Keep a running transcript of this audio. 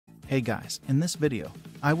Hey guys, in this video,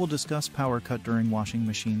 I will discuss power cut during washing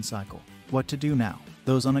machine cycle. What to do now.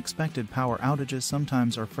 Those unexpected power outages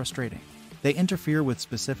sometimes are frustrating. They interfere with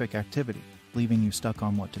specific activity, leaving you stuck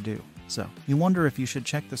on what to do. So, you wonder if you should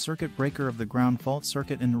check the circuit breaker of the ground fault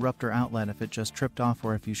circuit interrupter outlet if it just tripped off,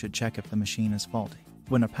 or if you should check if the machine is faulty.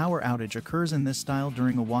 When a power outage occurs in this style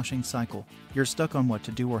during a washing cycle, you're stuck on what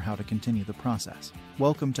to do or how to continue the process.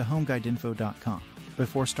 Welcome to homeguideinfo.com.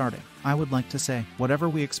 Before starting, I would like to say, whatever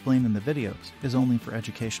we explain in the videos is only for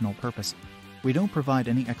educational purposes. We don't provide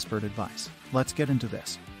any expert advice. Let's get into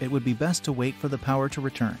this. It would be best to wait for the power to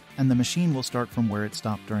return, and the machine will start from where it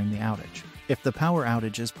stopped during the outage. If the power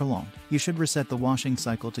outage is prolonged, you should reset the washing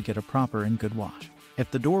cycle to get a proper and good wash. If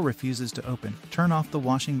the door refuses to open, turn off the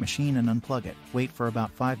washing machine and unplug it. Wait for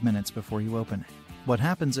about 5 minutes before you open it. What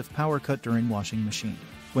happens if power cut during washing machine?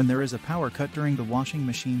 When there is a power cut during the washing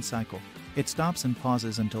machine cycle, it stops and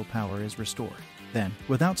pauses until power is restored. Then,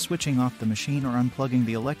 without switching off the machine or unplugging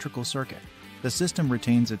the electrical circuit, the system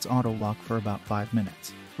retains its auto lock for about 5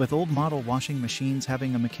 minutes. With old model washing machines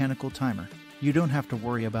having a mechanical timer, you don't have to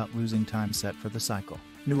worry about losing time set for the cycle.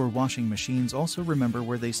 Newer washing machines also remember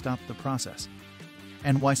where they stopped the process,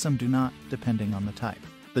 and why some do not, depending on the type.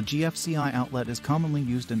 The GFCI outlet is commonly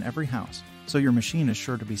used in every house, so your machine is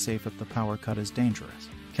sure to be safe if the power cut is dangerous.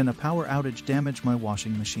 Can a power outage damage my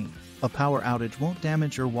washing machine? A power outage won't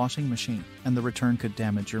damage your washing machine, and the return could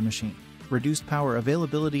damage your machine. Reduced power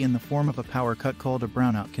availability in the form of a power cut called a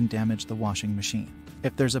brownout can damage the washing machine.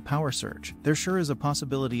 If there's a power surge, there sure is a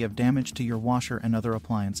possibility of damage to your washer and other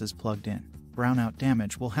appliances plugged in. Brownout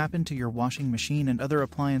damage will happen to your washing machine and other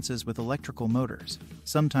appliances with electrical motors,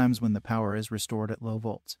 sometimes when the power is restored at low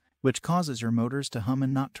volts, which causes your motors to hum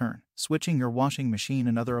and not turn. Switching your washing machine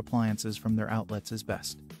and other appliances from their outlets is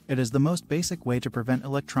best. It is the most basic way to prevent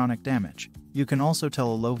electronic damage. You can also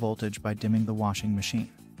tell a low voltage by dimming the washing machine.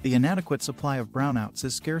 The inadequate supply of brownouts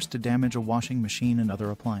is scarce to damage a washing machine and other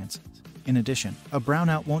appliances. In addition, a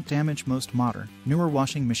brownout won't damage most modern, newer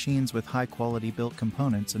washing machines with high-quality built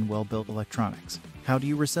components and well-built electronics. How do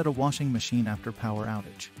you reset a washing machine after power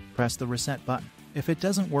outage? Press the reset button. If it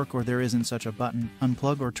doesn't work or there isn't such a button,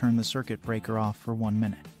 unplug or turn the circuit breaker off for 1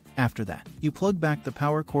 minute. After that, you plug back the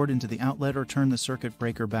power cord into the outlet or turn the circuit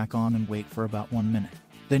breaker back on and wait for about 1 minute.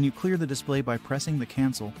 Then you clear the display by pressing the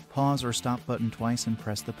cancel, pause or stop button twice and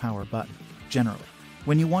press the power button. Generally,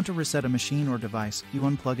 when you want to reset a machine or device, you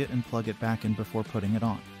unplug it and plug it back in before putting it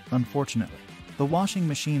on. Unfortunately, the washing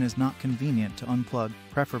machine is not convenient to unplug.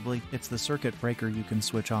 Preferably, it's the circuit breaker you can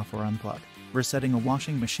switch off or unplug. Resetting a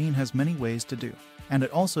washing machine has many ways to do, and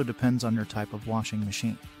it also depends on your type of washing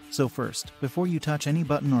machine. So first, before you touch any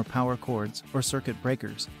button or power cords or circuit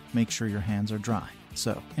breakers, make sure your hands are dry.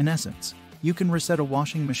 So, in essence, you can reset a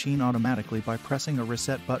washing machine automatically by pressing a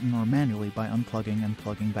reset button or manually by unplugging and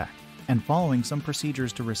plugging back, and following some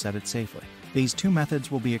procedures to reset it safely. These two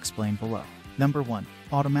methods will be explained below. Number 1.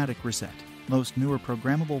 Automatic reset. Most newer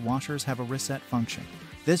programmable washers have a reset function.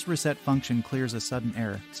 This reset function clears a sudden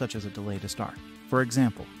error, such as a delay to start. For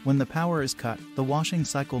example, when the power is cut, the washing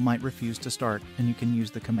cycle might refuse to start, and you can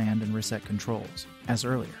use the command and reset controls. As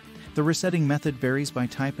earlier, the resetting method varies by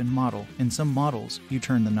type and model. In some models, you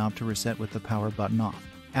turn the knob to reset with the power button off.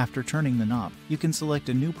 After turning the knob, you can select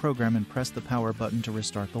a new program and press the power button to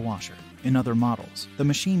restart the washer. In other models, the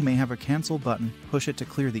machine may have a cancel button, push it to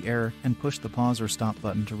clear the error, and push the pause or stop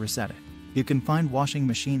button to reset it. You can find washing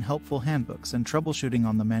machine helpful handbooks and troubleshooting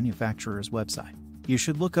on the manufacturer's website. You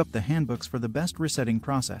should look up the handbooks for the best resetting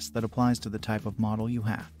process that applies to the type of model you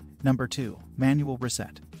have. Number 2. Manual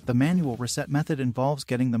reset. The manual reset method involves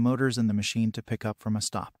getting the motors in the machine to pick up from a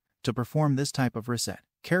stop. To perform this type of reset,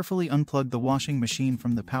 carefully unplug the washing machine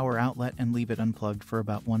from the power outlet and leave it unplugged for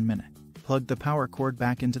about 1 minute. Plug the power cord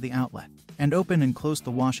back into the outlet, and open and close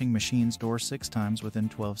the washing machine's door 6 times within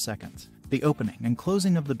 12 seconds. The opening and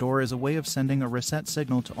closing of the door is a way of sending a reset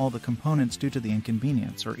signal to all the components due to the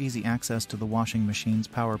inconvenience or easy access to the washing machine's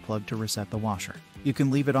power plug to reset the washer. You can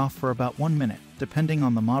leave it off for about 1 minute, depending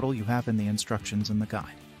on the model you have in the instructions in the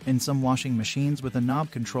guide. In some washing machines with a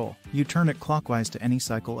knob control, you turn it clockwise to any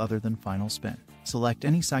cycle other than final spin. Select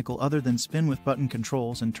any cycle other than spin with button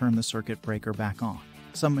controls and turn the circuit breaker back on.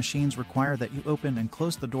 Some machines require that you open and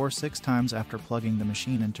close the door 6 times after plugging the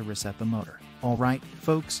machine in to reset the motor. Alright,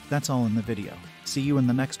 folks, that's all in the video. See you in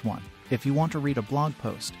the next one. If you want to read a blog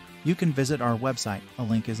post, you can visit our website, a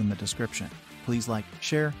link is in the description. Please like,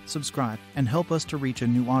 share, subscribe, and help us to reach a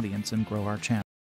new audience and grow our channel.